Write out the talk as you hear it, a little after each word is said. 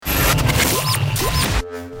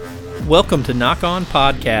Welcome to Nock On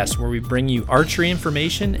Podcast, where we bring you archery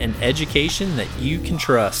information and education that you can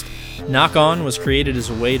trust. Nock On was created as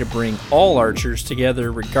a way to bring all archers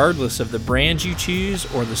together regardless of the brand you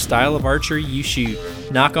choose or the style of archery you shoot.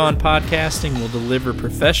 Nock On Podcasting will deliver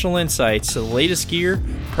professional insights to the latest gear,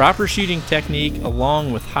 proper shooting technique,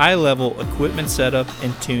 along with high-level equipment setup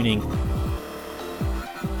and tuning.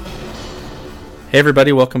 Hey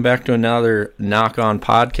everybody, welcome back to another Nock On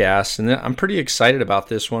Podcast, and I'm pretty excited about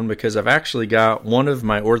this one because I've actually got one of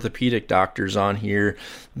my orthopedic doctors on here,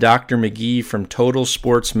 Dr. McGee from Total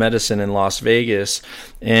Sports Medicine in Las Vegas,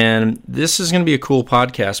 and this is going to be a cool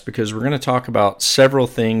podcast because we're going to talk about several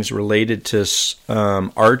things related to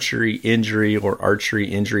archery injury or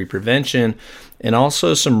archery injury prevention, and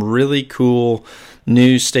also some really cool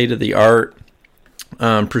new state-of-the-art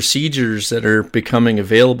procedures that are becoming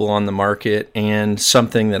available on the market, and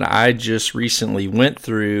something that I just recently went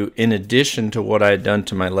through in addition to what I had done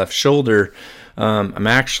to my left shoulder. I'm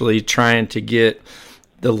actually trying to get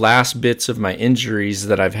the last bits of my injuries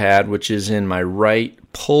that I've had, which is in my right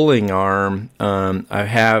pulling arm. I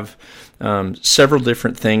have several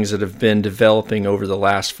different things that have been developing over the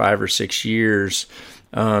last 5 or 6 years,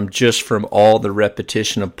 just from all the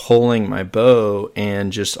repetition of pulling my bow,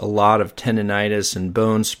 and just a lot of tendonitis and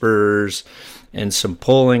bone spurs and some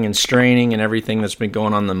pulling and straining and everything that's been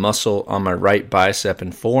going on the muscle on my right bicep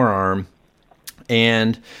and forearm.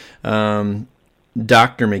 And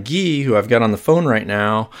Dr. McGee, who I've got on the phone right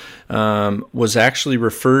now, was actually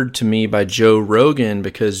referred to me by Joe Rogan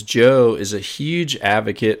because Joe is a huge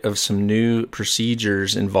advocate of some new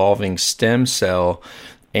procedures involving stem cell.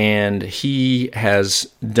 And he has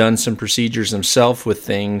done some procedures himself with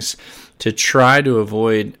things to try to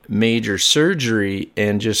avoid major surgery,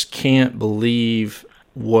 and just can't believe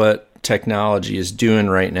what technology is doing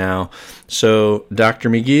right now. So, Dr.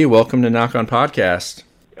 McGee, welcome to Nock On Podcast.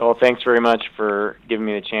 Well, thanks very much for giving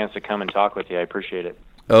me the chance to come and talk with you. I appreciate it.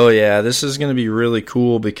 Oh, yeah, this is going to be really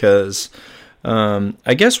cool because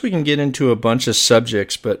I guess we can get into a bunch of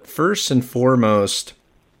subjects, but first and foremost,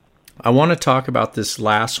 I want to talk about this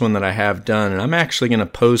last one that I have done, and I'm actually going to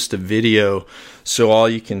post a video so all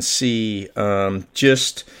you can see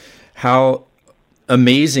just how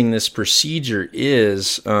amazing this procedure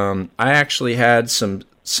is. I actually had some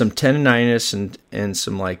tendonitis and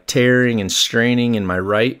some like tearing and straining in my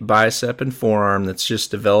right bicep and forearm that's just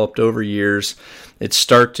developed over years. It's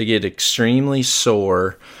starting to get extremely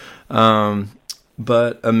sore.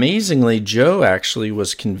 But amazingly, Joe actually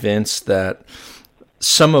was convinced that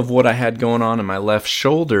some of what I had going on in my left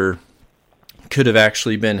shoulder could have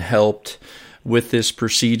actually been helped with this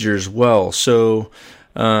procedure as well. So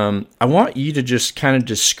I want you to just kind of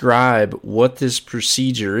describe what this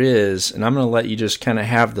procedure is, and I'm going to let you just kind of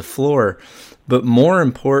have the floor. But more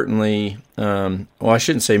importantly, well, I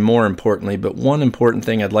shouldn't say more importantly, but one important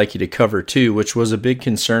thing I'd like you to cover too, which was a big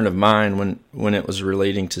concern of mine when it was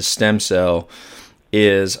relating to stem cell,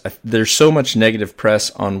 is there's so much negative press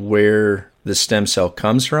on where the stem cell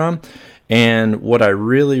comes from. And what I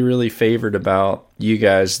really, really favored about you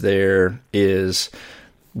guys there is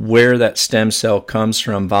where that stem cell comes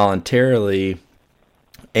from voluntarily,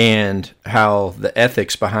 and how the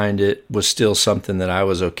ethics behind it was still something that I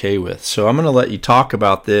was okay with. So I'm going to let you talk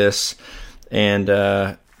about this, and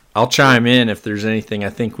I'll chime in if there's anything I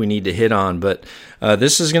think we need to hit on. But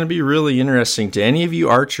this is going to be really interesting to any of you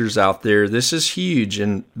archers out there. This is huge,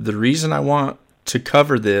 and the reason I want to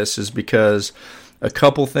cover this is because a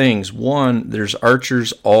couple things. One, there's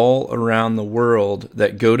archers all around the world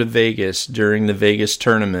that go to Vegas during the Vegas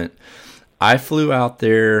tournament. I flew out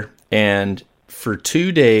there, and for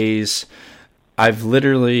 2 days, I've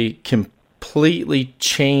literally completely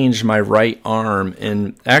changed my right arm.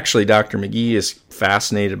 And actually, Dr. McGee is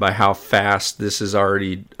fascinated by how fast this is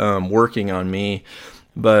already working on me.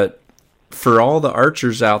 But for all the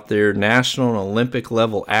archers out there, national and Olympic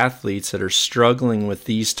level athletes that are struggling with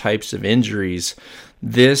these types of injuries,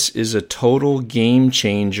 this is a total game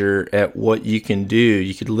changer at what you can do.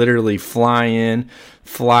 You could literally fly in,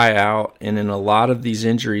 fly out, and in a lot of these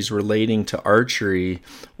injuries relating to archery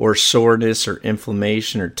or soreness or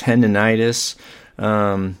inflammation or tendonitis,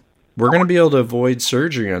 we're going to be able to avoid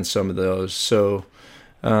surgery on some of those. So,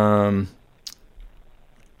 well,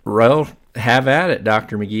 have at it,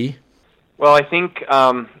 Dr. McGee. Well, I think,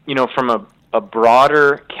 from a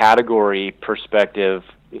broader category perspective,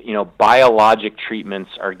 biologic treatments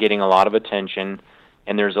are getting a lot of attention,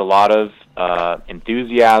 and there's a lot of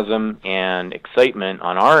enthusiasm and excitement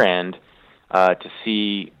on our end to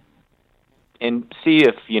see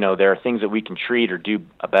if, there are things that we can treat or do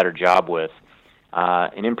a better job with,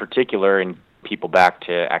 and in particular in people back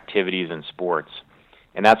to activities and sports.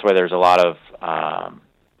 And that's why there's a lot of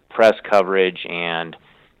press coverage and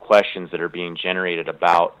questions that are being generated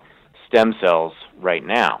about stem cells right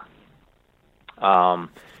now.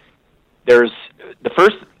 There's the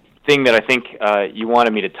first thing that I think you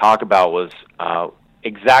wanted me to talk about was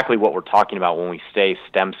exactly what we're talking about when we say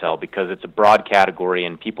stem cell, because it's a broad category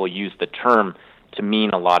and people use the term to mean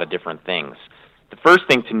a lot of different things. The first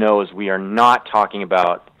thing to know is we are not talking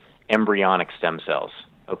about embryonic stem cells,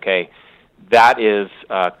 okay? That is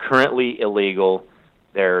currently illegal.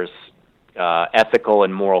 There's ethical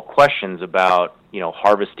and moral questions about,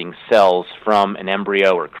 harvesting cells from an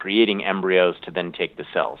embryo or creating embryos to then take the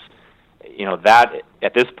cells. That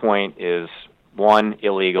at this point is, 1,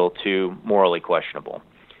 illegal, 2, morally questionable.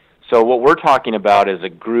 So what we're talking about is a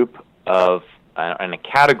group of, and a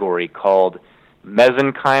category called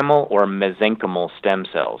mesenchymal or mesenchymal stem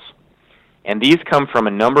cells. And these come from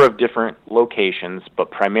a number of different locations, but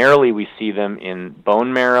primarily we see them in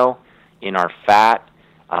bone marrow, in our fat,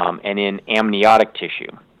 and in amniotic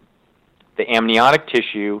tissue. The amniotic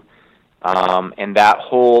tissue and that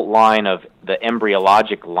whole line of the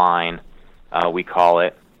embryologic line, we call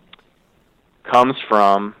it, comes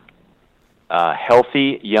from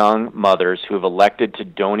healthy young mothers who have elected to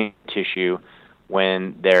donate tissue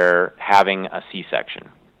when they're having a C-section.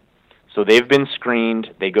 So they've been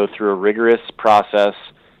screened. They go through a rigorous process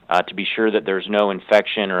to be sure that there's no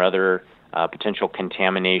infection or other potential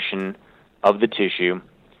contamination of the tissue.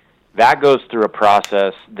 That goes through a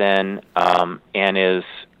process then and is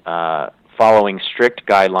following strict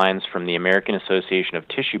guidelines from the American Association of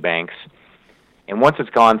Tissue Banks. And once it's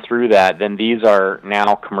gone through that, then these are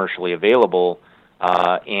now commercially available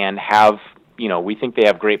and have, we think they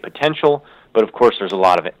have great potential, but of course there's a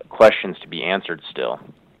lot of questions to be answered still.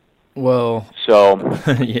 Well, so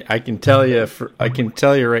I can tell you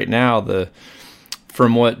right now,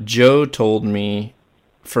 from what Joe told me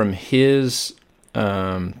from his,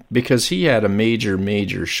 because he had a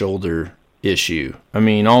major shoulder issue. I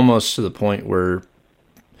mean, almost to the point where,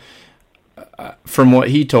 from what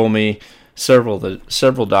he told me, several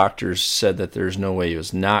doctors said that there's no way he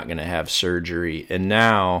was not going to have surgery. And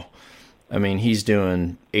now, I mean, he's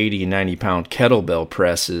doing 80, 90-pound kettlebell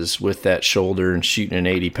presses with that shoulder and shooting an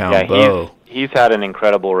 80-pound bow. He's had an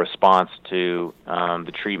incredible response to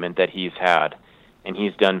the treatment that he's had, and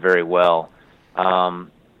he's done very well. Some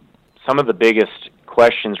of the biggest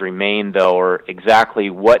questions remain, though, are exactly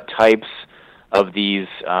what types of these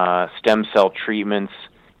stem cell treatments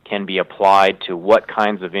can be applied to what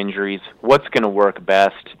kinds of injuries, what's going to work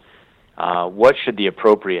best, what should the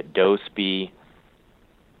appropriate dose be,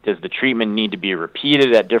 does the treatment need to be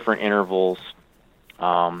repeated at different intervals,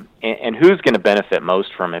 and who's going to benefit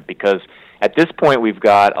most from it? Because at this point we've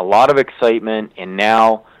got a lot of excitement and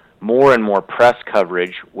now more and more press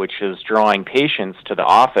coverage, which is drawing patients to the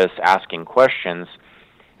office asking questions.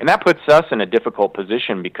 And that puts us in a difficult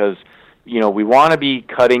position because, we want to be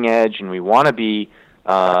cutting edge and we want to be,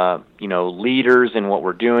 leaders in what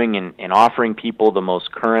we're doing and offering people the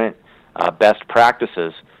most current, best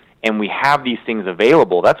practices. And we have these things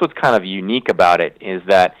available. That's what's kind of unique about it, is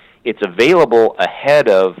that it's available ahead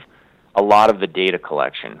of a lot of the data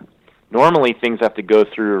collection. Normally, things have to go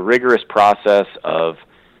through a rigorous process of,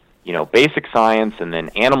 basic science and then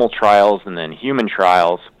animal trials and then human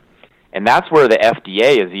trials. And that's where the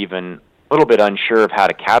FDA is even a little bit unsure of how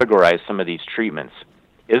to categorize some of these treatments.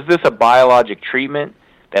 Is this a biologic treatment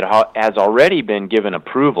that has already been given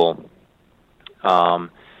approval,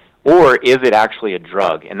 or is it actually a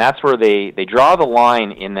drug? And that's where they draw the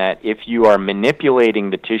line, in that if you are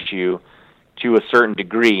manipulating the tissue to a certain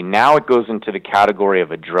degree, now it goes into the category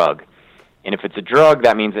of a drug. And if it's a drug,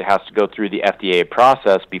 that means it has to go through the FDA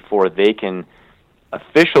process before they can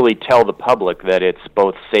officially tell the public that it's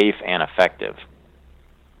both safe and effective.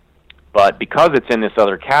 But because it's in this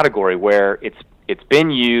other category where it's been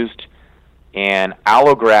used, and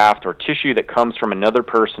allograft or tissue that comes from another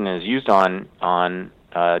person is used on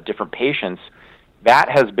different patients, that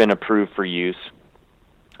has been approved for use.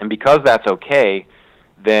 And because that's okay,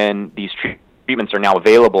 then these treatments are now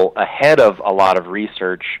available ahead of a lot of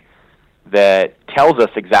research that tells us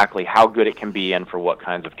exactly how good it can be and for what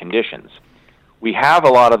kinds of conditions. We have a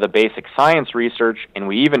lot of the basic science research, and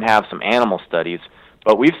we even have some animal studies,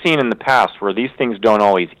 but we've seen in the past where these things don't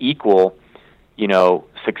always equal,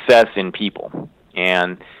 success in people.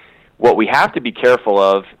 And what we have to be careful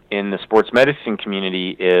of in the sports medicine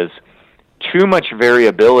community is too much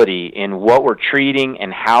variability in what we're treating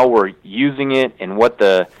and how we're using it and what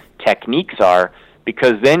the techniques are,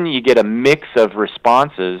 because then you get a mix of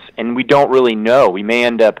responses and we don't really know. We may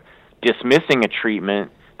end up dismissing a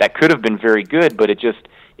treatment that could have been very good, but it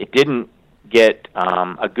didn't get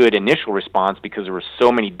a good initial response because there were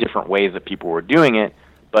so many different ways that people were doing it,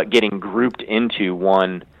 but getting grouped into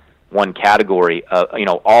one category,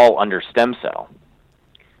 all under stem cell.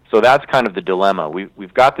 So that's kind of the dilemma.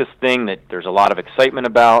 We've got this thing that there's a lot of excitement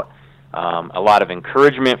about, a lot of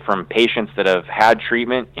encouragement from patients that have had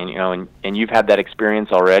treatment, and you've had that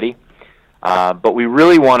experience already. But we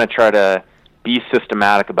really want to try to be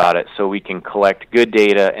systematic about it so we can collect good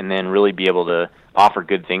data and then really be able to offer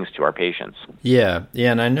good things to our patients. Yeah,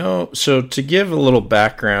 and I know, so to give a little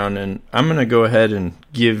background, and I'm going to go ahead and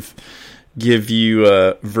give you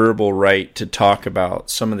a verbal right to talk about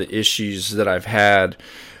some of the issues that I've had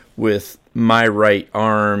with my right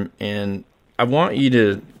arm, and I want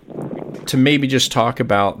you to maybe just talk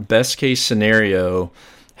about best case scenario,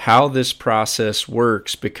 how this process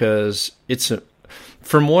works, because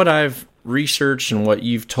from what I've researched and what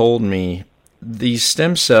you've told me, these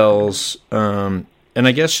stem cells, and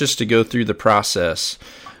I guess just to go through the process,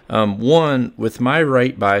 one, with my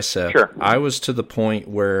right bicep, Sure. I was to the point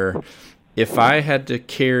where if I had to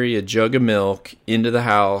carry a jug of milk into the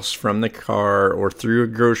house from the car or through a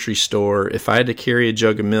grocery store, if I had to carry a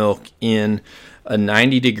jug of milk in a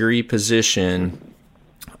 90-degree position,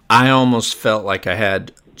 I almost felt like I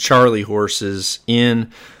had Charlie horses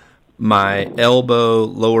in my elbow,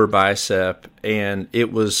 lower bicep, and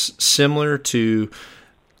it was similar to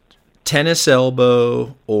tennis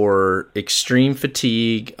elbow or extreme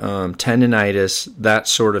fatigue, tendonitis, that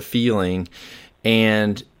sort of feeling.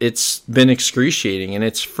 And it's been excruciating, and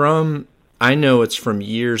I know it's from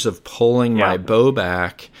years of pulling my bow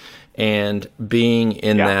back and being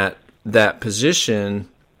in that position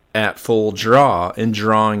at full draw and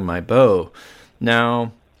drawing my bow.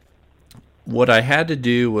 Now, what I had to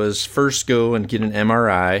do was first go and get an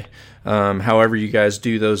MRI. However, you guys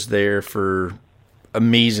do those there for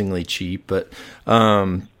amazingly cheap, but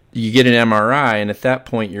you get an MRI, and at that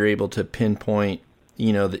point, you're able to pinpoint,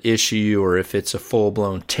 the issue, or if it's a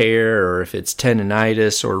full-blown tear, or if it's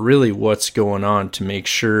tendonitis, or really what's going on, to make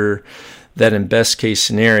sure that in best case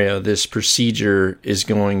scenario, this procedure is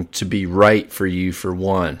going to be right for you, for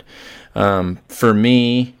one. For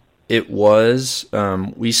me, it was,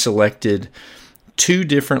 we selected 2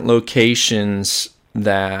 different locations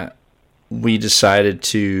that we decided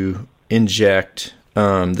to inject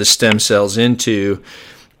the stem cells into,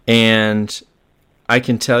 and I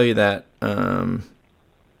can tell you that,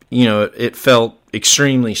 it felt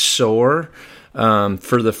extremely sore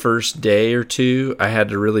for the first day or two. I had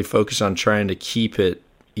to really focus on trying to keep it,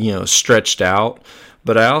 stretched out.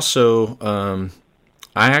 But I also,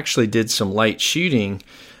 I actually did some light shooting,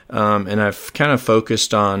 and I've kind of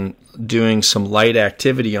focused on doing some light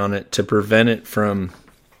activity on it to prevent it from,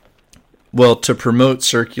 to promote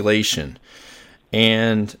circulation.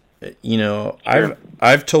 And, Sure.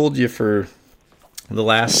 I've told you for the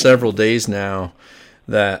last several days now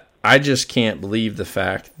that I just can't believe the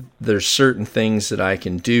fact there's certain things that I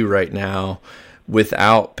can do right now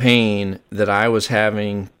without pain that I was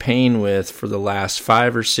having pain with for the last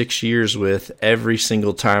 5 or 6 years with every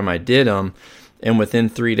single time I did them. And within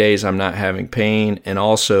 3 days, I'm not having pain. And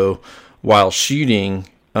also while shooting,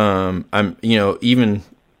 I'm, even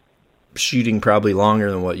shooting probably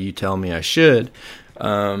longer than what you tell me I should,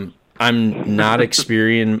 I'm not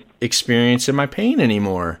experiencing my pain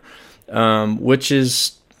anymore, which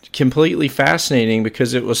is completely fascinating,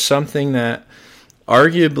 because it was something that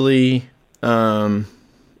arguably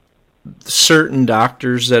certain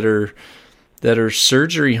doctors that are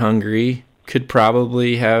surgery hungry could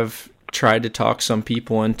probably have tried to talk some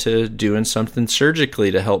people into doing something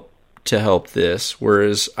surgically to help this,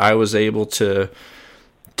 whereas I was able to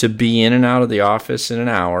be in and out of the office in an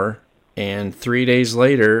hour, and 3 days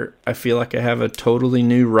later I feel like I have a totally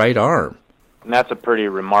new right arm. And that's a pretty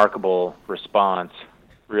remarkable response,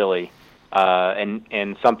 really,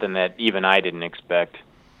 and something that even I didn't expect,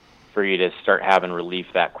 for you to start having relief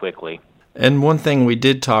that quickly. And one thing we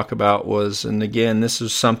did talk about was, and again, this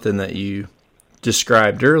is something that you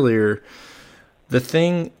described earlier,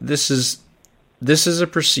 this is a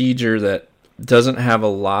procedure that doesn't have a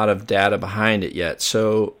lot of data behind it yet.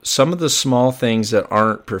 So some of the small things that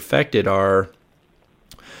aren't perfected are,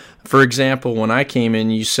 for example, when I came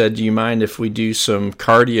in, you said, do you mind if we do some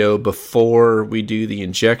cardio before we do the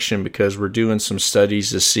injection, because we're doing some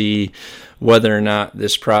studies to see whether or not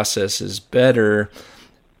this process is better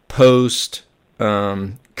post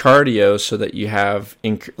cardio, so that you have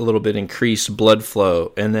a little bit increased blood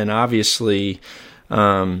flow. And then obviously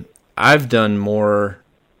I've done more,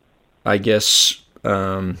 I guess,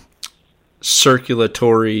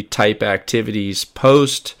 circulatory type activities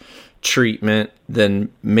post treatment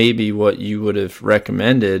than maybe what you would have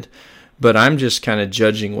recommended. but I'm just kind of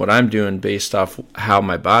judging what I'm doing based off how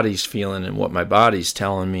my body's feeling and what my body's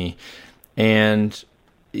telling me. And,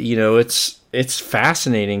 it's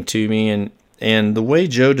fascinating to me. And the way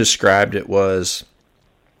Joe described it was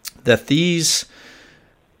that these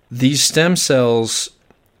stem cells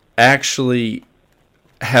actually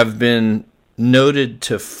have been noted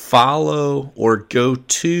to follow or go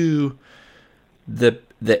to the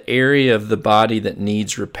area of the body that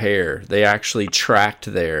needs repair. They actually tracked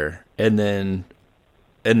there and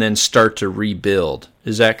then start to rebuild.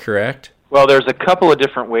 Is that correct? Well, there's a couple of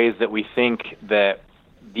different ways that we think that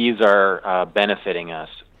these are benefiting us.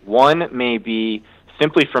 One may be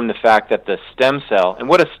simply from the fact that the stem cell, and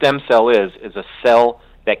what a stem cell is a cell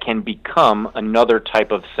that can become another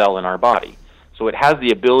type of cell in our body. So it has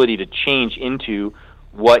the ability to change into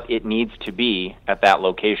what it needs to be at that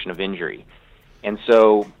location of injury. And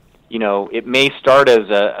so, it may start as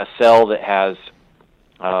a cell that has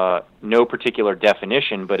no particular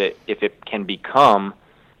definition, but if it can become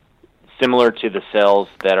similar to the cells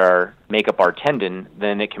that make up our tendon,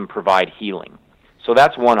 then it can provide healing. So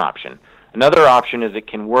that's one option. Another option is it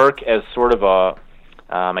can work as sort of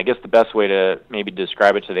I guess the best way to maybe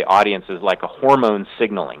describe it to the audience is like a hormone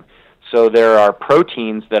signaling. So there are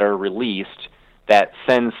proteins that are released that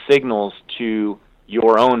send signals to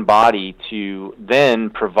your own body to then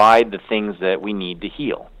provide the things that we need to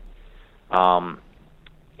heal.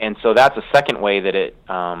 And so that's a second way that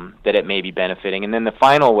it may be benefiting. And then the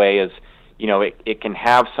final way is, it can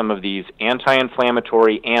have some of these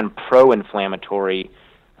anti-inflammatory and pro-inflammatory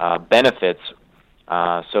benefits.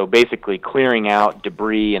 So basically clearing out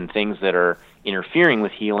debris and things that are interfering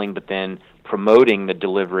with healing, but then promoting the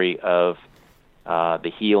delivery of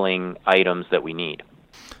the healing items that we need.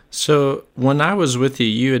 So when I was with you,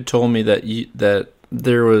 you had told me that that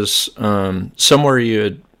there was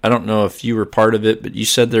somewhere I don't know if you were part of it, but you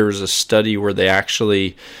said there was a study where they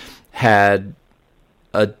actually had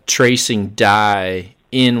a tracing dye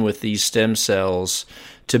in with these stem cells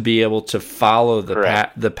to be able to follow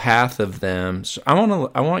the path of them. So I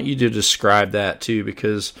want you to describe that too,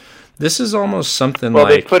 because this is almost something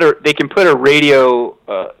like they can put a radio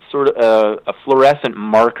sort of a fluorescent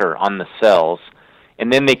marker on the cells,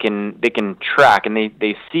 and then they can track and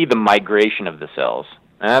they see the migration of the cells.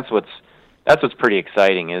 And that's what's pretty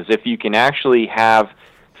exciting, is if you can actually have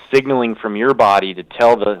signaling from your body to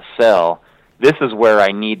tell the cell, this is where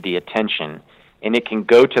I need the attention, and it can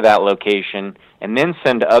go to that location and then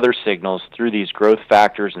send other signals through these growth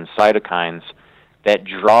factors and cytokines that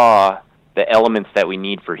draw the elements that we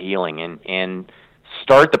need for healing and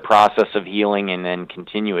start the process of healing and then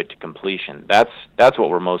continue it to completion. That's what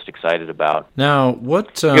we're most excited about. Now,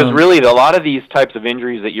 because really a lot of these types of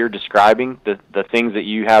injuries that you're describing, the things that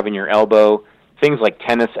you have in your elbow, things like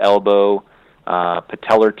tennis elbow,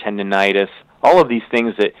 patellar tendinitis, all of these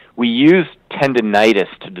things that we use tendinitis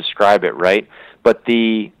to describe it, right? But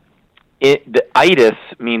the itis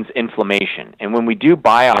means inflammation. And when we do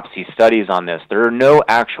biopsy studies on this, there are no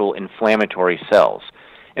actual inflammatory cells.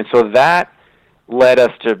 And so that led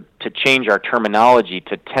us to change our terminology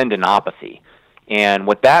to tendinopathy. And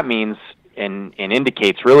what that means and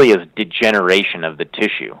indicates really is degeneration of the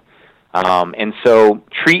tissue. And so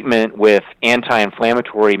treatment with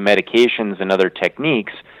anti-inflammatory medications and other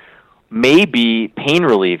techniques may be pain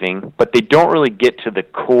relieving, but they don't really get to the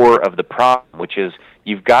core of the problem, which is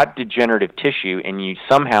you've got degenerative tissue and you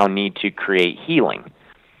somehow need to create healing.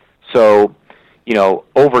 So,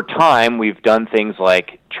 over time we've done things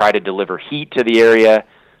like try to deliver heat to the area,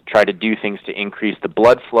 try to do things to increase the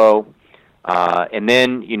blood flow, and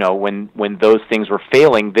then, when those things were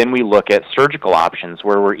failing, then we look at surgical options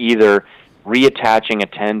where we're either reattaching a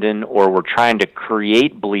tendon or we're trying to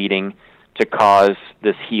create bleeding to cause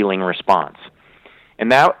this healing response.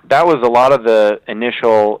 And that was a lot of the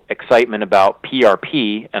initial excitement about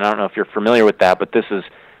PRP, and I don't know if you're familiar with that, but this is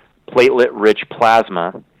platelet-rich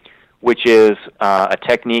plasma, which is a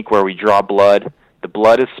technique where we draw blood. The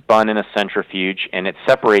blood is spun in a centrifuge, and it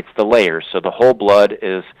separates the layers. So the whole blood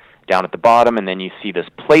is down at the bottom, and then you see this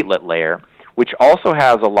platelet layer, which also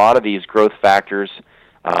has a lot of these growth factors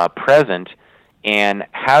present and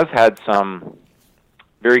has had some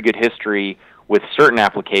very good history with certain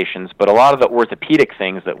applications, but a lot of the orthopedic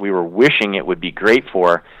things that we were wishing it would be great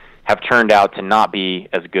for have turned out to not be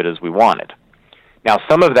as good as we wanted. Now,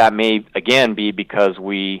 some of that may, again, be because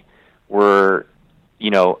we were,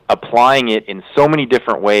 applying it in so many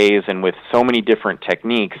different ways and with so many different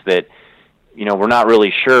techniques that, we're not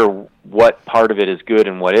really sure what part of it is good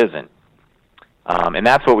and what isn't. And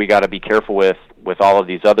that's what we got to be careful with all of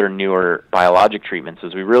these other newer biologic treatments,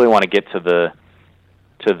 is we really want to get to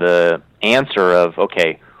the answer of,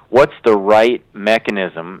 okay, what's the right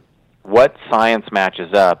mechanism, what science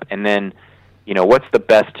matches up, and then, what's the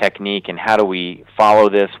best technique and how do we follow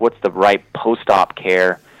this, what's the right post-op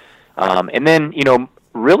care. And then,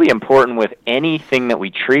 really important with anything that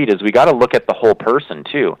we treat is we got to look at the whole person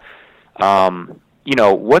too.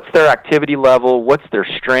 What's their activity level, what's their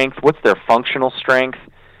strength, what's their functional strength,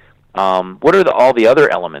 what are all the other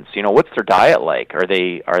elements? What's their diet like? Are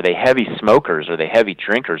they heavy smokers? Are they heavy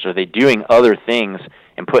drinkers? Are they doing other things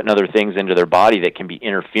and putting other things into their body that can be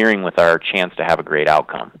interfering with our chance to have a great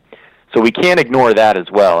outcome? So we can't ignore that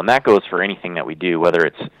as well, and that goes for anything that we do, whether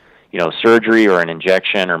it's surgery or an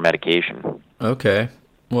injection or medication. Okay.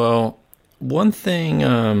 Well, one thing,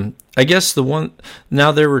 I guess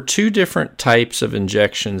now there were two different types of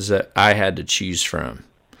injections that I had to choose from.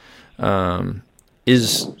 Can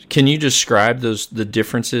you describe the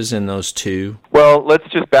differences in those two? Well, let's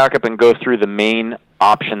just back up and go through the main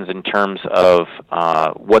options in terms of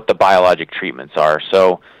what the biologic treatments are.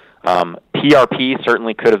 So PRP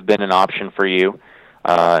certainly could have been an option for you.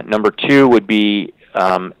 Number two would be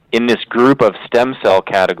in this group of stem cell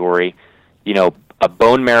category, a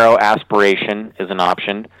bone marrow aspiration is an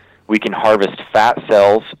option. We can harvest fat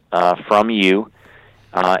cells from you,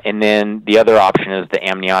 and then the other option is the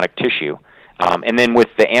amniotic tissue. And then with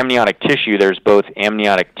the amniotic tissue, there's both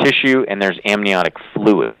amniotic tissue and there's amniotic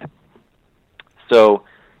fluid. So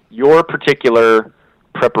your particular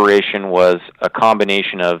preparation was a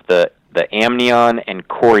combination of the amnion and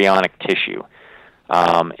chorionic tissue,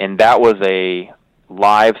 and that was a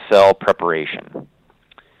live cell preparation.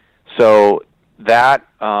 So that's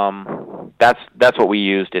what we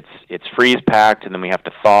used. It's freeze packed, and then we have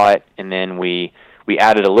to thaw it, and then we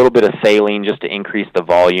added a little bit of saline just to increase the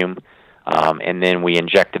volume, and then we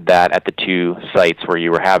injected that at the two sites where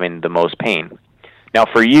you were having the most pain. Now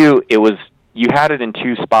for you, you had it in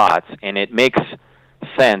two spots, and it makes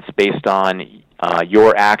sense based on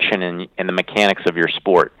your action and the mechanics of your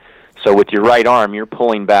sport. So with your right arm, you're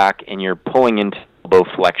pulling back and you're pulling into elbow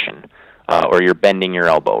flexion, or you're bending your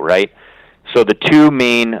elbow, right? So the two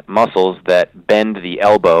main muscles that bend the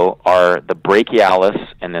elbow are the brachialis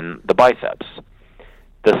and then the biceps.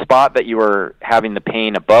 The spot that you are having the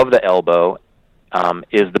pain above the elbow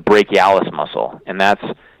is the brachialis muscle, and that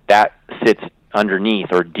sits underneath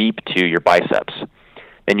or deep to your biceps.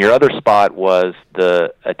 Then your other spot was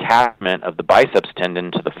the attachment of the biceps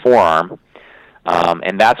tendon to the forearm,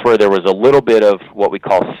 and that's where there was a little bit of what we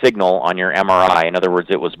call signal on your MRI. In other words,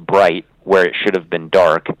 it was bright where it should have been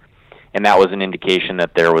dark, and that was an indication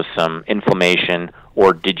that there was some inflammation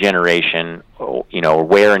or degeneration,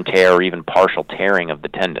 wear and tear, or even partial tearing of the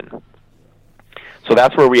tendon. So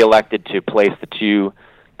that's where we elected to place the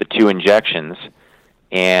two injections,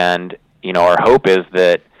 and our hope is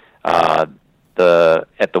that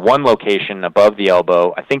at the one location above the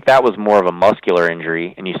elbow, I think that was more of a muscular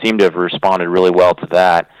injury, and you seem to have responded really well to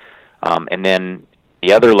that. And then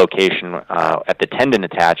the other location at the tendon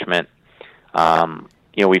attachment,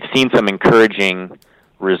 we've seen some encouraging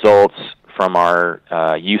results from our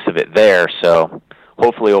use of it there. So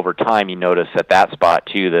hopefully over time you notice at that spot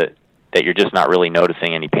too that you're just not really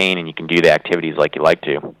noticing any pain, and you can do the activities like you like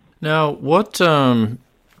to. Now, what?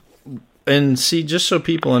 And see, just so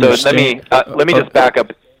people understand. So let me just back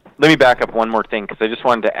up. Let me back up one more thing, because I just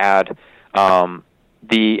wanted to add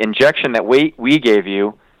the injection that we gave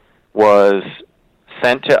you was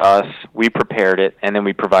sent to us. We prepared it, and then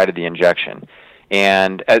we provided the injection.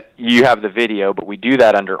 And you have the video, but we do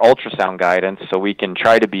that under ultrasound guidance, so we can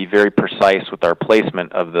try to be very precise with our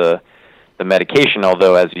placement of the medication.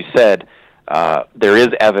 Although, as you said, there is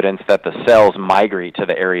evidence that the cells migrate to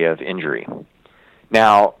the area of injury.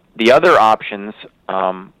 Now, the other options,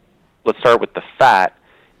 let's start with the fat.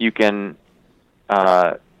 You can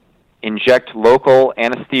inject local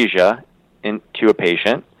anesthesia into a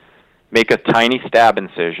patient, make a tiny stab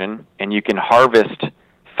incision, and you can harvest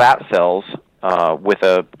fat cells with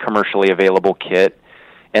a commercially available kit,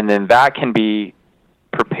 and then that can be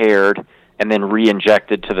prepared and then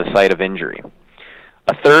re-injected to the site of injury.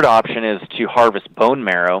 A third option is to harvest bone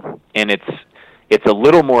marrow, and it's a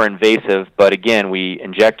little more invasive, but again, we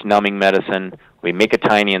inject numbing medicine, we make a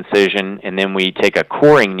tiny incision, and then we take a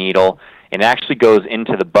coring needle, and it actually goes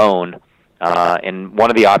into the bone, and one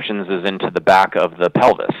of the options is into the back of the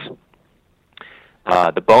pelvis.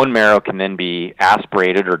 The bone marrow can then be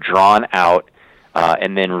aspirated or drawn out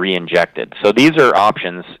and then re-injected. So these are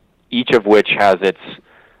options, each of which has its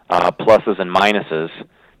pluses and minuses.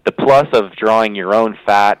 The plus of drawing your own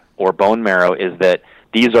fat or bone marrow is that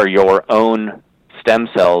these are your own stem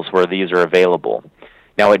cells where these are available.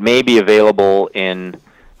 Now, it may be available in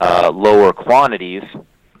lower quantities.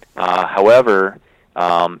 However,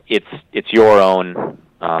 it's your own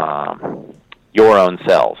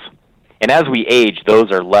cells. And as we age,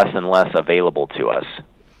 those are less and less available to us.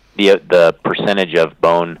 The percentage of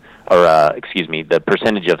the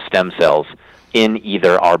percentage of stem cells in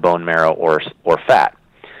either our bone marrow or fat.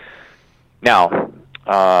 Now,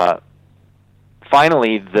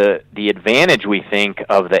 finally, the advantage we think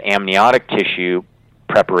of the amniotic tissue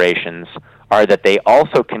preparations are that they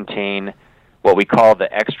also contain what we call the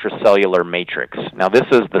extracellular matrix. Now, this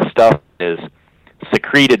is the stuff that is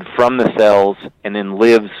secreted from the cells and then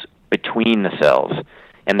lives between the cells.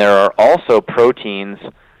 And there are also proteins,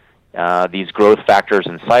 these growth factors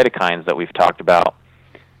and cytokines that we've talked about,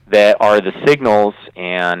 that are the signals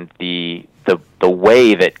and the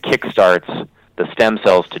way that kickstarts the stem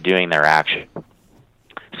cells to doing their action.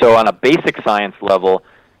 So on a basic science level,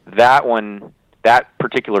 that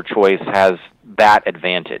particular choice has that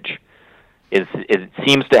advantage. It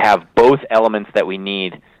seems to have both elements that we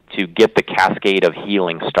need to get the cascade of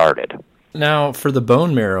healing started. Now, for the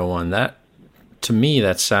bone marrow one, that to me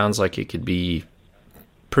that sounds like it could be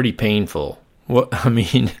pretty painful. What I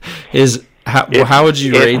mean is how would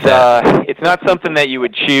you rate that? It's not something that you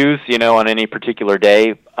would choose, on any particular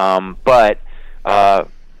day. But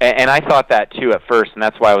I thought that too at first, and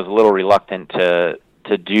that's why I was a little reluctant to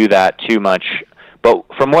do that too much. But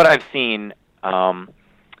from what I've seen, there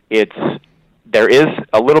is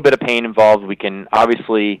a little bit of pain involved. We can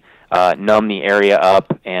obviously numb the area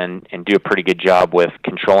up and do a pretty good job with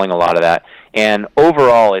controlling a lot of that. And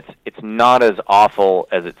overall, it's not as awful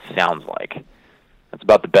as it sounds like. That's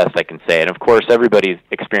about the best I can say. And of course, everybody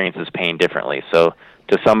experiences pain differently. So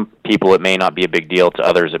to some people, it may not be a big deal. To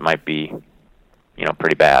others, it might be,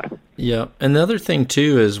 pretty bad. Yeah. And the other thing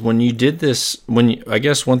too is when you did this, I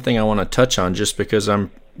guess one thing I want to touch on, just because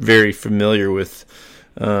I'm very familiar with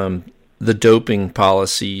the doping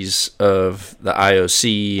policies of the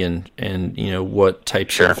IOC and what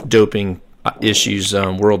types of doping issues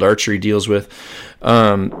World Archery deals with.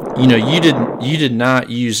 You did not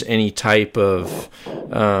use any type of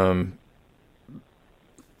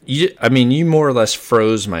you more or less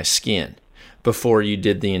froze my skin before you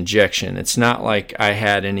did the injection. It's not like I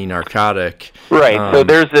had any narcotic. Right. So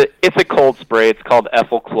it's a cold spray. It's called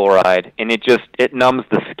ethyl chloride, and it numbs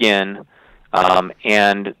the skin.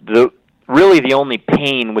 And really the only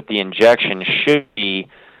pain with the injection should be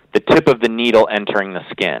the tip of the needle entering the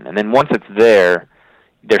skin. And then once it's there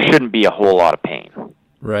shouldn't be a whole lot of pain.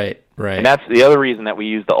 Right. And that's the other reason that we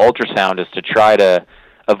use the ultrasound, is to try to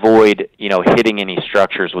avoid, hitting any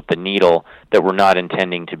structures with the needle that we're not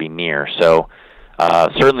intending to be near. So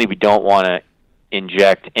certainly we don't want to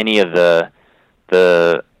inject any of the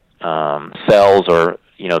cells or,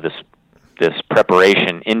 this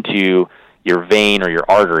preparation into your vein or your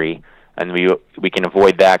artery. And we can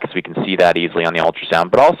avoid that because we can see that easily on the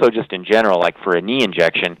ultrasound. But also just in general, like for a knee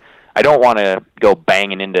injection, I don't want to go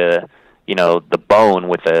banging into, the bone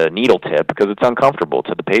with a needle tip because it's uncomfortable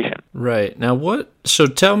to the patient. Right. Now so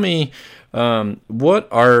tell me, what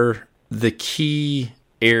are the key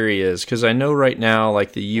areas? Because I know right now,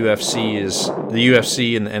 like the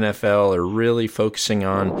UFC and the NFL are really focusing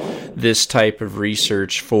on this type of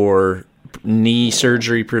research for knee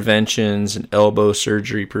surgery preventions and elbow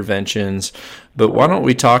surgery preventions. But why don't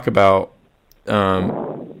we talk about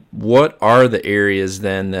what are the areas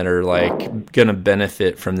then that are like going to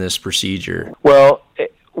benefit from this procedure? Well,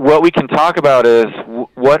 what we can talk about is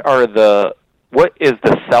what is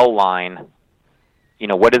the cell line,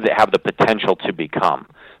 what does it have the potential to become?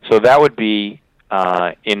 So that would be,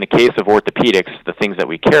 in the case of orthopedics, the things that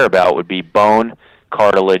we care about would be bone,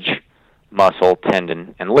 cartilage, muscle,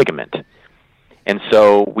 tendon, and ligament. And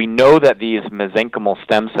so we know that these mesenchymal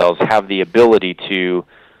stem cells have the ability to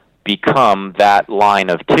become that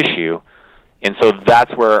line of tissue. And so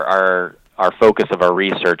that's where our focus of our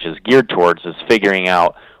research is geared towards, is figuring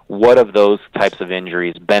out what of those types of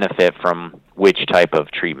injuries benefit from which type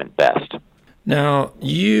of treatment best. Now,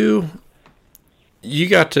 you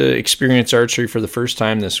got to experience archery for the first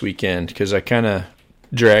time this weekend, because I kind of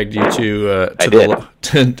dragged you I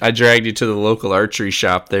dragged you to the local archery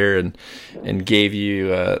shop there and gave you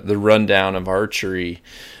the rundown of archery.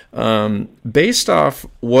 Based off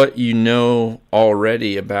what you know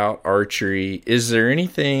already about archery, is there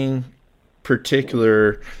anything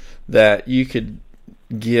particular that you could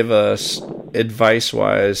give us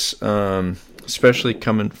advice-wise, especially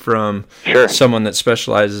coming from someone that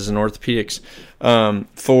specializes in orthopedics,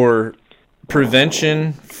 for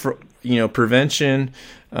prevention, for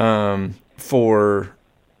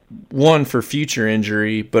future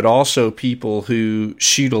injury, but also people who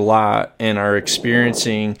shoot a lot and are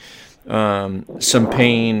experiencing some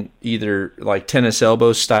pain, either like tennis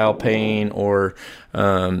elbow style pain or,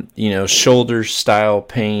 shoulder style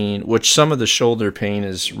pain, which some of the shoulder pain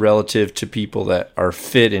is relative to people that are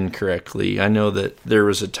fit incorrectly. I know that there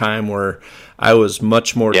was a time where I was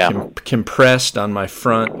much more compressed on my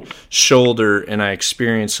front shoulder, and I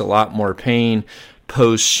experienced a lot more pain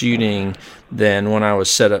post-shooting than when I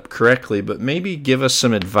was set up correctly. But maybe give us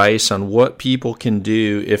some advice on what people can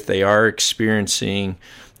do if they are experiencing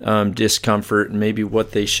discomfort, and maybe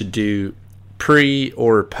what they should do pre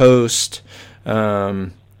or post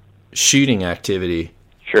shooting activity.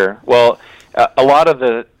 Sure. Well, a lot of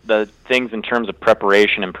the things in terms of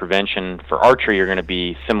preparation and prevention for archery are going to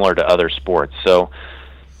be similar to other sports. So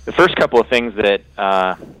the first couple of things that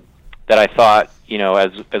I thought,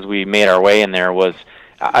 as we made our way in there, was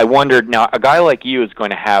I wondered, now a guy like you is going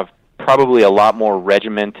to have probably a lot more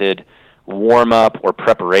regimented warm-up or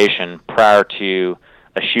preparation prior to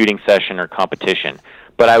a shooting session or competition.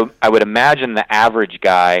 But I would imagine the average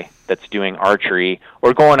guy that's doing archery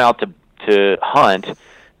or going out to hunt,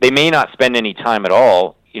 they may not spend any time at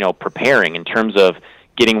all, preparing in terms of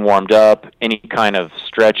getting warmed up, any kind of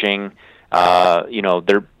stretching.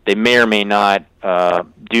 They may or may not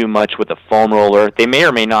do much with a foam roller. They may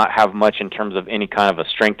or may not have much in terms of any kind of a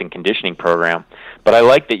strength and conditioning program. But I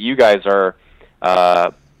like that you guys are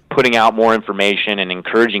putting out more information and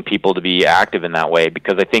encouraging people to be active in that way,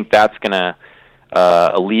 because I think that's going to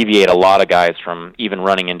alleviate a lot of guys from even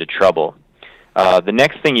running into trouble. The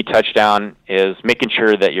next thing you touched on is making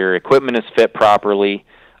sure that your equipment is fit properly,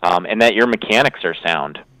 and that your mechanics are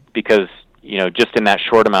sound, because just in that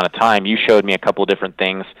short amount of time, you showed me a couple of different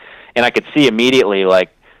things, and I could see immediately, like,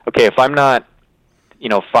 okay, if I'm not,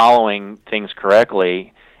 following things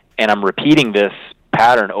correctly, and I'm repeating this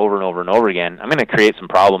pattern over and over and over again, I'm going to create some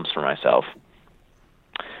problems for myself.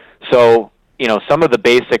 So, some of the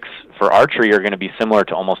basics for archery are going to be similar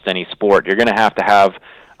to almost any sport. You're going to have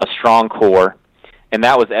a strong core, and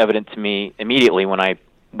that was evident to me immediately when I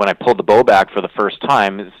pulled the bow back for the first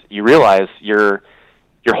time. Is you realize you're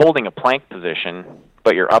holding a plank position,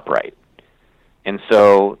 but you're upright. And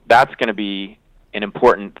so that's going to be an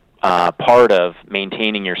important part of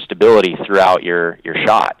maintaining your stability throughout your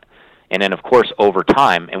shot. And then, of course, over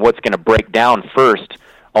time. And what's going to break down first,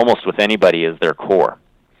 almost with anybody, is their core.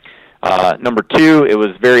 Number two, it was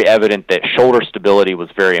very evident that shoulder stability was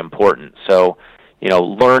very important. So,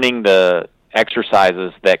 learning the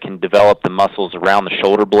exercises that can develop the muscles around the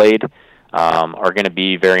shoulder blade are going to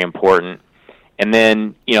be very important. And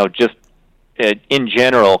then, just in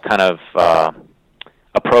general, kind of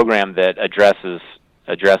a program that addresses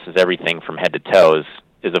everything from head to toe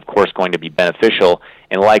is of course going to be beneficial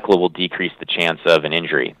and likely will decrease the chance of an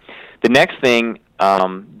injury. The next thing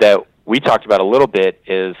that we talked about a little bit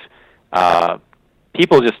is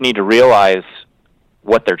people just need to realize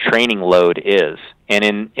what their training load is. And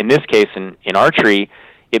in this case, in archery,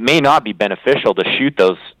 it may not be beneficial to shoot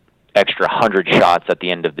those extra 100 shots at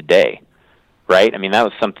the end of the day, right? I mean, that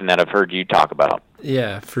was something that I've heard you talk about.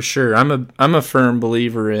 Yeah, for sure. I'm a firm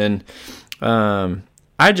believer in.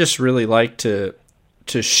 I just really like to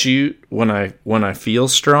shoot when I feel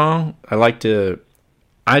strong.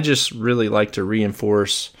 I just really like to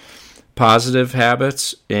reinforce positive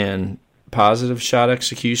habits and positive shot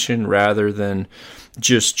execution rather than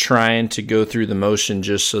just trying to go through the motion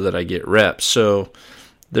just so that I get reps. So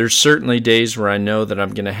there's certainly days where I know that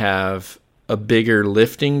I'm going to have a bigger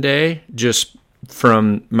lifting day just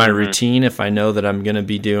from my routine. If I know that I'm going to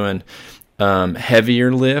be doing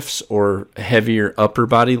heavier lifts or heavier upper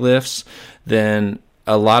body lifts, then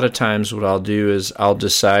a lot of times what I'll do is I'll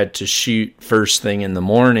decide to shoot first thing in the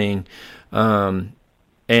morning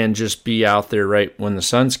and just be out there right when the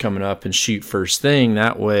sun's coming up and shoot first thing.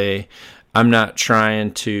 That way I'm not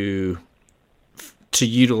trying to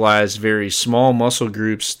utilize very small muscle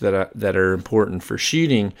groups that are important for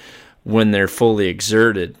shooting when they're fully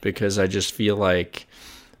exerted, because I just feel like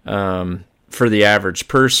for the average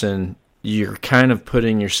person, you're kind of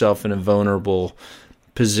putting yourself in a vulnerable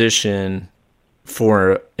position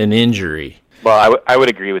for an injury. Well, I would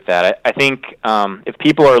agree with that. I think if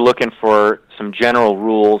people are looking for some general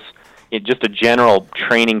rules, just a general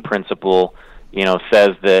training principle,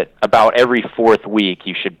 says that about every fourth week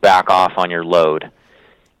you should back off on your load.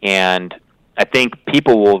 And I think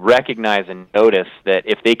people will recognize and notice that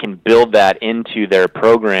if they can build that into their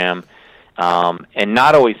program and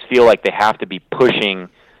not always feel like they have to be pushing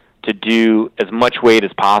to do as much weight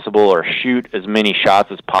as possible or shoot as many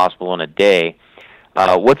shots as possible in a day,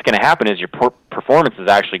 what's going to happen is your performance is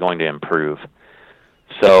actually going to improve.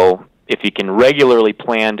 So, if you can regularly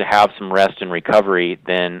plan to have some rest and recovery,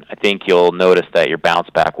 then I think you'll notice that your bounce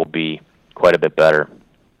back will be quite a bit better.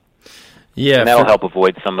 Yeah, and that'll help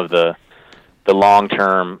avoid some of the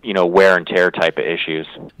long-term, wear and tear type of issues.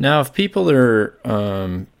 Now, if people are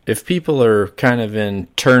kind of in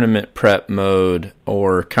tournament prep mode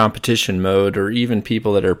or competition mode, or even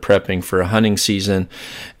people that are prepping for a hunting season,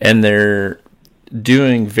 and they're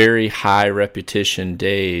doing very high repetition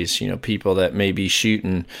days, people that may be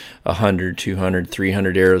shooting 100, 200,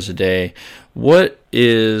 300 arrows a day, what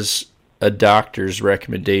is a doctor's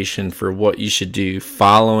recommendation for what you should do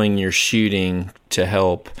following your shooting to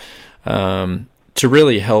help to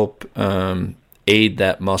really help aid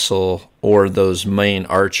that muscle or those main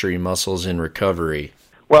archery muscles in recovery?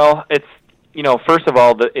 Well, it's first of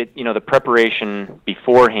all the preparation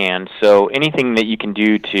beforehand. So anything that you can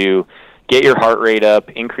do to get your heart rate up,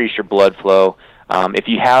 increase your blood flow. If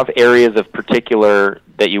you have areas of particular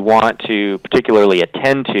that you want to particularly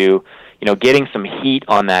attend to, getting some heat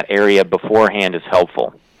on that area beforehand is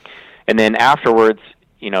helpful. And then afterwards,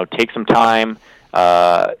 take some time.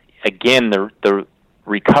 Again, the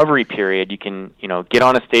recovery period, you can, get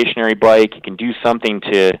on a stationary bike. You can do something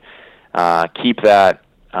to keep that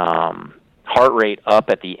heart rate up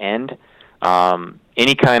at the end.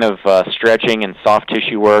 Any kind of stretching and soft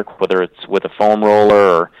tissue work, whether it's with a foam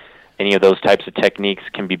roller or any of those types of techniques,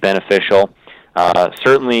 can be beneficial.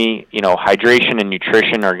 Certainly, hydration and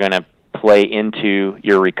nutrition are going to play into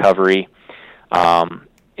your recovery.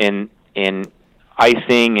 In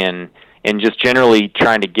icing and just generally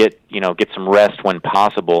trying to get some rest when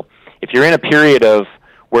possible. If you're in a period of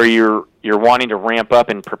where you're wanting to ramp up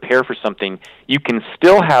and prepare for something, you can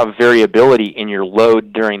still have variability in your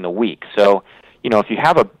load during the week. So, if you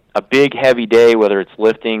have a big, heavy day, whether it's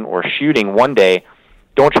lifting or shooting one day,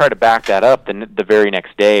 don't try to back that up the very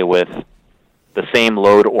next day with the same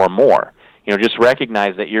load or more. Just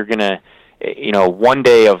recognize that you're going to, one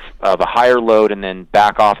day of a higher load and then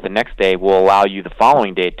back off the next day will allow you the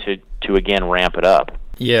following day to again ramp it up.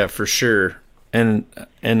 Yeah, for sure. And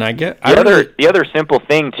I get the other simple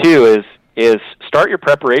thing too is start your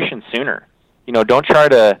preparation sooner. Don't try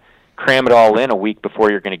to cram it all in a week before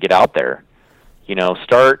you're going to get out there.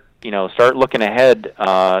 Start looking ahead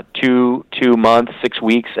 2 months, 6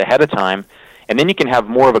 weeks ahead of time, and then you can have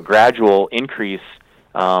more of a gradual increase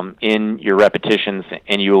in your repetitions,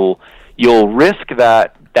 and you'll risk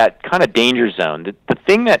that kind of danger zone. The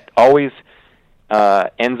thing that always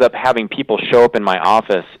ends up having people show up in my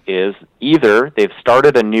office is either they've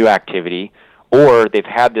started a new activity or they've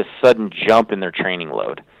had this sudden jump in their training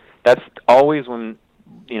load. That's always when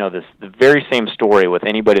the very same story with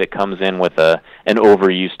anybody that comes in with an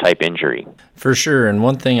overuse type injury. For sure. And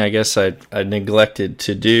one thing I guess I neglected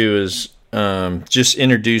to do is just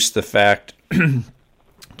introduce the fact,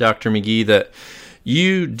 Dr. McGee, that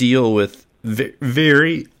you deal with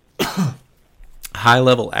very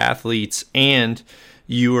high-level athletes, and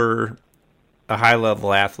you are a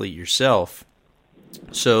high-level athlete yourself.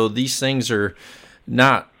 So these things are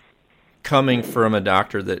not coming from a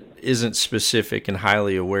doctor that isn't specific and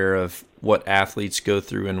highly aware of what athletes go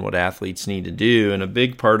through and what athletes need to do. And a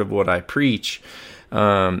big part of what I preach,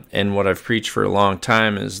 and what I've preached for a long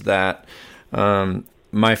time, is that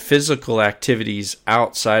my physical activities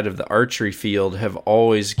outside of the archery field have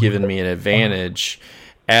always given me an advantage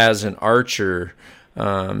as an archer,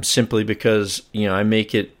 simply because I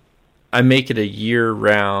make it a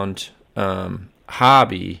year-round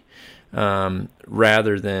hobby,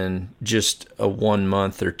 rather than just a 1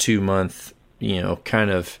 month or 2 month,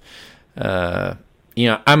 kind of.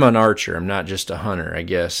 I'm an archer. I'm not just a hunter, I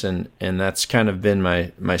guess, and that's kind of been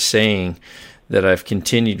my saying that I've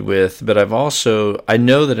continued with. But I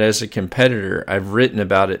know that as a competitor, I've written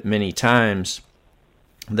about it many times,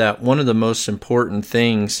 that one of the most important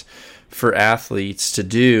things for athletes to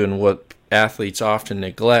do, and what athletes often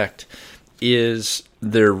neglect, is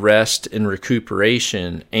their rest and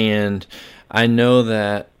recuperation. And I know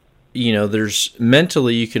that, there's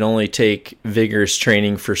mentally, you can only take vigorous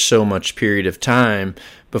training for so much period of time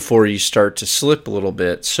before you start to slip a little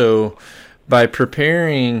bit. So by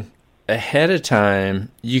preparing ahead of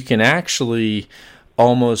time, you can actually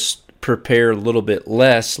almost prepare a little bit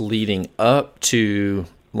less leading up to,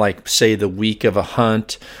 like, say, the week of a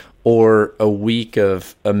hunt or a week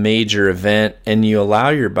of a major event, and you allow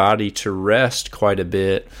your body to rest quite a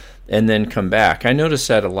bit and then come back. I notice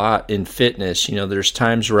that a lot in fitness. There's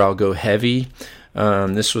times where I'll go heavy.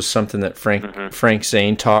 This was something that Frank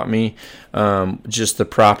Zane taught me, just the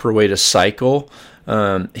proper way to cycle.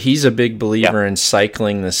 He's a big believer in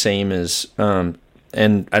cycling the same as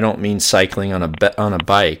and I don't mean cycling on a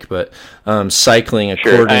bike, but cycling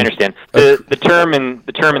according. Sure, I understand. The term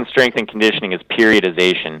in strength and conditioning is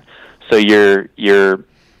periodization. So you're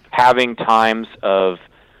having times of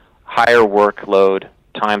higher workload,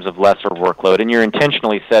 times of lesser workload, and you're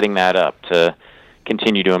intentionally setting that up to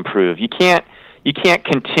continue to improve. You can't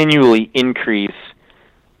continually increase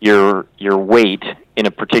your weight in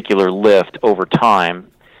a particular lift over time,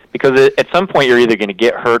 because at some point you're either going to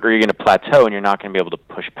get hurt or you're going to plateau, and you're not going to be able to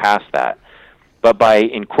push past that. But by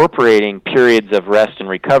incorporating periods of rest and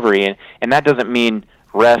recovery, and that doesn't mean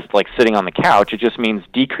rest like sitting on the couch, it just means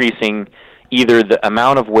decreasing either the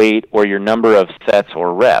amount of weight or your number of sets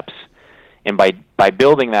or reps. And by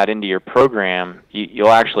building that into your program, you'll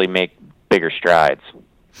actually make bigger strides.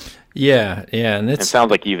 Yeah, and it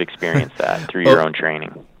sounds like you've experienced that through your own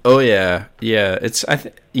training. Oh yeah. It's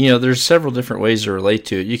there's several different ways to relate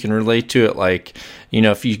to it. You can relate to it like,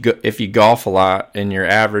 if you golf a lot and you're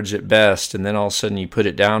average at best, and then all of a sudden you put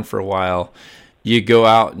it down for a while, you go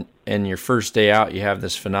out and your first day out you have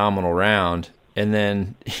this phenomenal round, and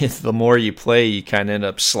then the more you play, you kind of end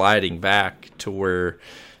up sliding back to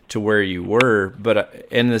where you were. But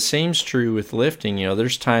and the same's true with lifting.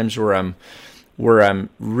 There's times where I'm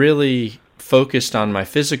really focused on my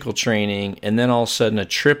physical training, and then all of a sudden a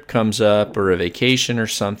trip comes up or a vacation or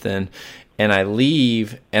something, and I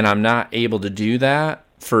leave and I'm not able to do that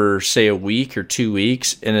for say a week or 2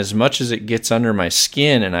 weeks. And as much as it gets under my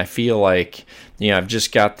skin and I feel like, I've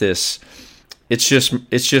just got this, it's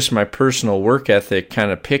just my personal work ethic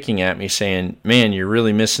kind of picking at me saying, man, you're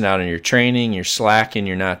really missing out on your training, you're slacking,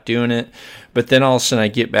 you're not doing it. But then all of a sudden I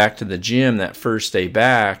get back to the gym that first day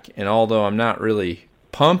back, and although I'm not really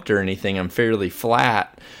pumped or anything, I'm fairly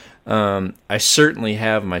flat. I certainly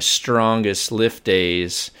have my strongest lift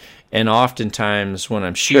days, and oftentimes when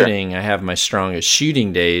I'm shooting, I have my strongest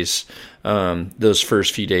shooting days those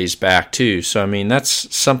first few days back too. So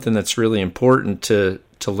that's something that's really important to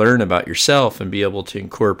learn about yourself and be able to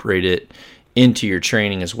incorporate it into your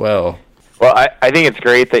training as well. Well, I think it's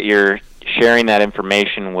great that you're sharing that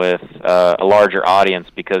information with a larger audience,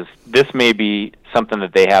 because this may be something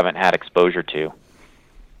that they haven't had exposure to.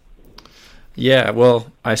 Yeah,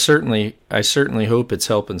 well, I certainly hope it's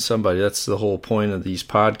helping somebody. That's the whole point of these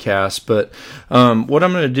podcasts. But what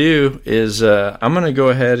I'm going to do is I'm going to go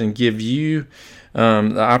ahead and give you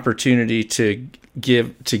the opportunity to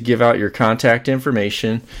give out your contact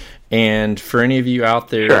information, and for any of you out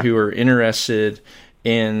there who are interested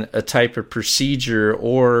in a type of procedure,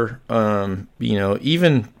 or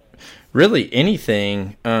even really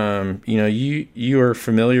anything, you are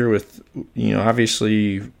familiar with,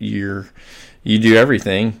 obviously you do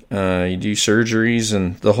everything, you do surgeries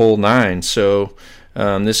and the whole nine. So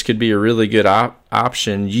this could be a really good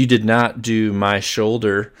option. You did not do my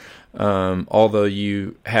shoulder, although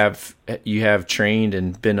you have trained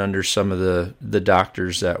and been under some of the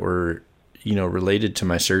doctors that were related to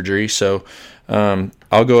my surgery. So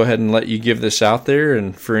I'll go ahead and let you give this out there.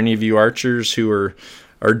 And for any of you archers who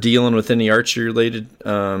are dealing with any archery related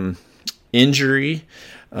injury,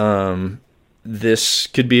 this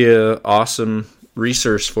could be an awesome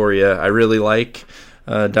resource for you. I really like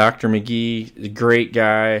Dr. McGee, great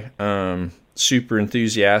guy, super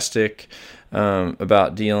enthusiastic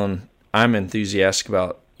about dealing. I'm enthusiastic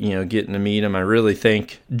about getting to meet him. I really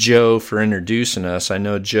thank Joe for introducing us. I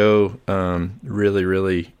know Joe really,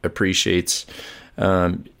 really appreciates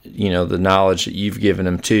the knowledge that you've given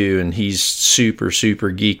him too, and he's super,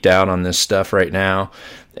 super geeked out on this stuff right now.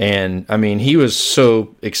 And he was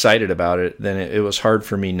so excited about it, then it was hard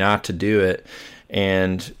for me not to do it.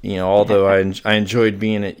 And although I enjoyed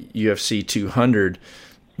being at UFC 200,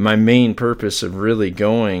 my main purpose of really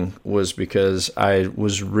going was because I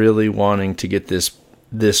was really wanting to get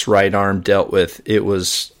this right arm dealt with. It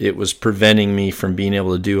was preventing me from being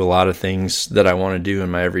able to do a lot of things that I want to do in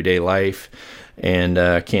my everyday life. And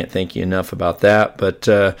I can't thank you enough about that. But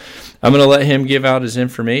I'm going to let him give out his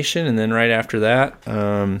information, and then right after that,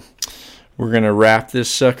 we're going to wrap this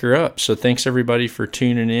sucker up. So thanks, everybody, for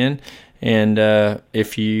tuning in. And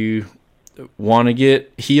if you want to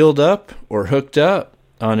get healed up or hooked up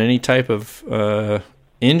on any type of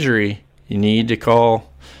injury, you need to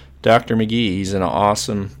call Dr. McGee. He's an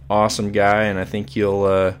awesome, awesome guy, and I think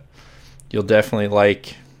you'll definitely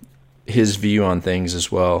like his view on things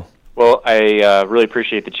as well. Well, I really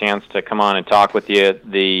appreciate the chance to come on and talk with you.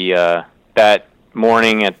 That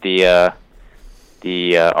morning at the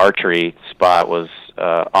archery spot was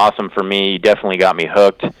awesome for me. You definitely got me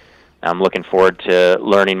hooked. I'm looking forward to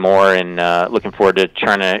learning more, and looking forward to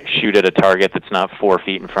trying to shoot at a target that's not 4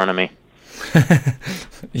 feet in front of me.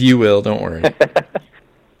 You will, don't worry.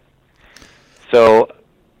 So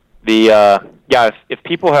if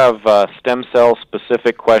people have stem cell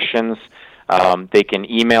specific questions, they can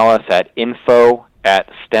email us at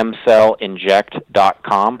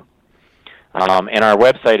info@stemcellinject.com. And our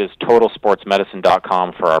website is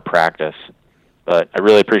totalsportsmedicine.com for our practice. But I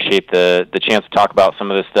really appreciate the chance to talk about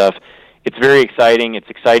some of this stuff. It's very exciting. It's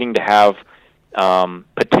exciting to have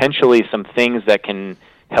potentially some things that can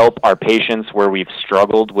help our patients where we've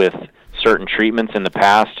struggled with certain treatments in the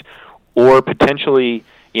past, or potentially,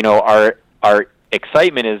 our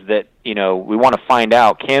excitement is that, we want to find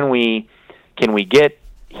out, can we get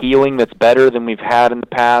healing that's better than we've had in the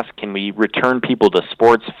past? Can we return people to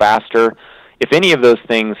sports faster? If any of those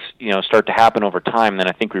things, start to happen over time, then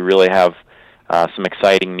I think we really have some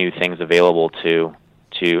exciting new things available to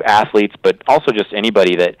athletes, but also just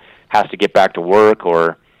anybody that has to get back to work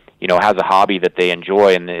or, has a hobby that they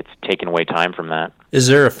enjoy and it's taken away time from that. Is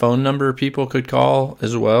there a phone number people could call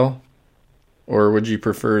as well? Or would you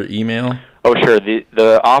prefer email? Oh, sure.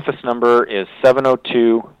 The office number is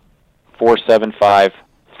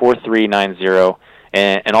 702-475-4390,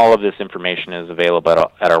 and all of this information is available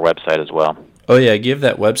at our website as well. Oh, yeah, give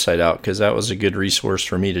that website out because that was a good resource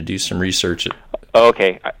for me to do some research.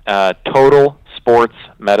 Okay,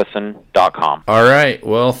 totalsportsmedicine.com. All right.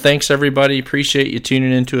 Well, thanks, everybody. Appreciate you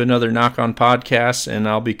tuning into another Knock On podcast, and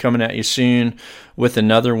I'll be coming at you soon with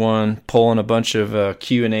another one, pulling a bunch of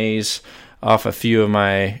Q&As off a few of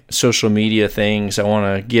my social media things. I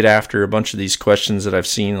want to get after a bunch of these questions that I've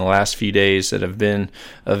seen the last few days that have been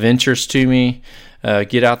of interest to me.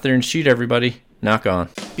 Get out there and shoot, everybody. Knock On.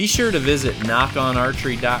 Be sure to visit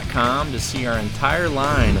knockonarchery.com to see our entire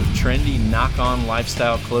line of trendy Knock On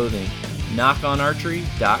lifestyle clothing.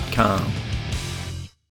 knockonarchery.com.